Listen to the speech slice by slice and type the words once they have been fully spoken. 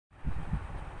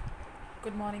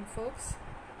Good morning, folks,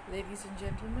 ladies and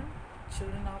gentlemen,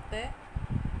 children out there,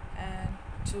 and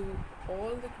to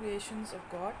all the creations of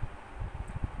God.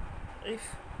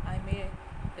 If I may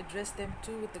address them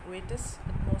too with the greatest,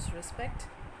 utmost respect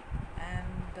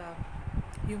and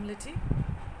humility.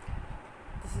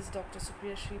 This is Dr.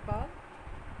 S.Sripal.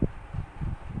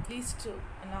 Pleased to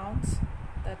announce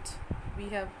that we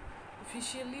have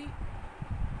officially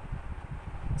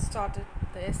started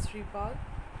the S.Sripal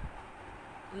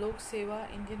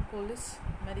Seva Indian Police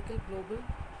Medical Global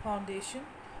Foundation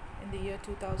in the year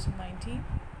 2019,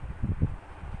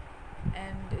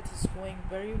 and it is going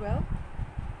very well.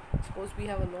 Of course, we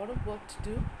have a lot of work to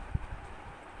do,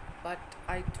 but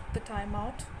I took the time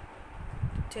out to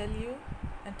tell you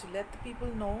and to let the people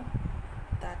know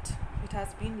that it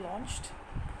has been launched.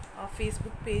 Our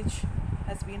Facebook page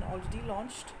has been already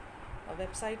launched. Our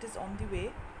website is on the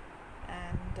way,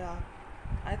 and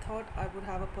I thought I would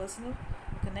have a personal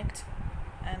connect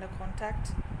and a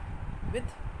contact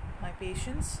with my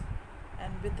patients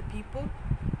and with the people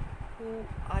who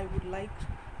I would like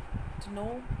to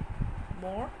know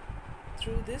more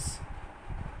through this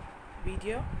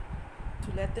video,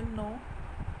 to let them know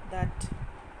that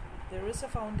there is a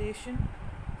foundation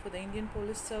for the Indian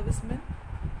police servicemen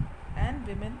and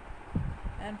women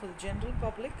and for the general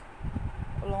public,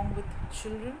 along with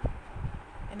children,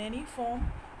 in any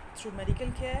form, through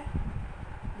medical care,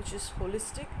 which is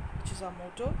holistic, which is our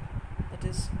motto, that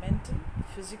is mental,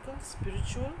 physical,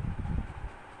 spiritual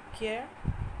care,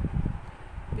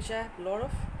 which I have a lot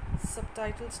of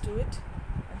subtitles to it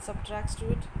and subtracts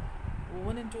to it,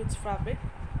 woven into its fabric.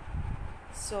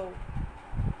 So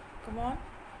come on,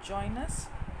 join us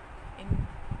in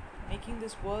making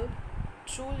this world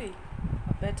truly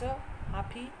a better,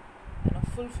 happy and a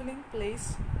fulfilling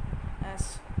place.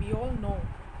 As we all know,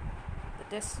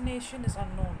 the destination is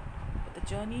unknown, but the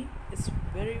journey is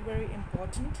very, very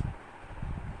important.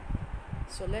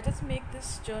 So let us make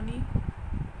this journey,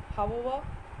 however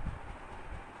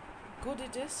good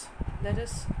it is, let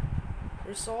us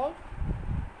resolve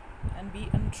and be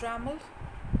untrammeled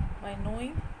by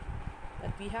knowing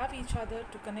that we have each other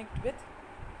to connect with.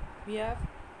 We have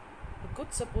a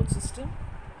good support system.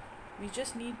 We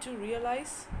just need to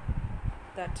realize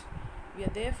that we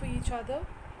are there for each other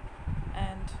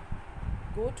and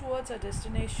go towards our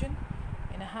destination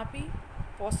in a happy,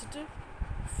 positive,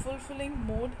 fulfilling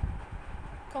mode,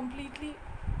 completely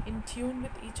in tune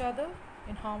with each other,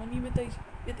 in harmony with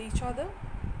each other,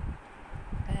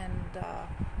 and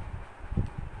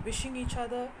wishing each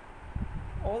other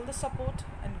all the support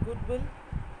and goodwill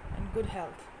and good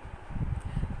health,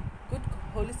 good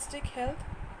holistic health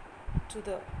to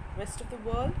the rest of the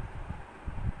world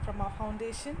from our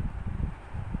foundation.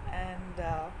 And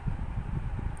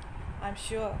I'm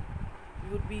sure we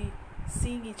would be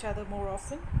seeing each other more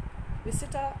often.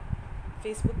 Visit our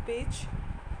Facebook page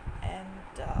and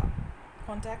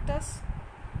contact us.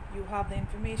 You have the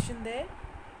information there.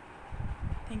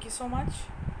 Thank you so much.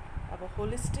 Have a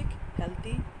holistic,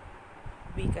 healthy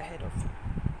week ahead of you.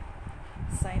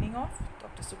 Signing off,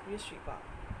 Dr. S.Sripal.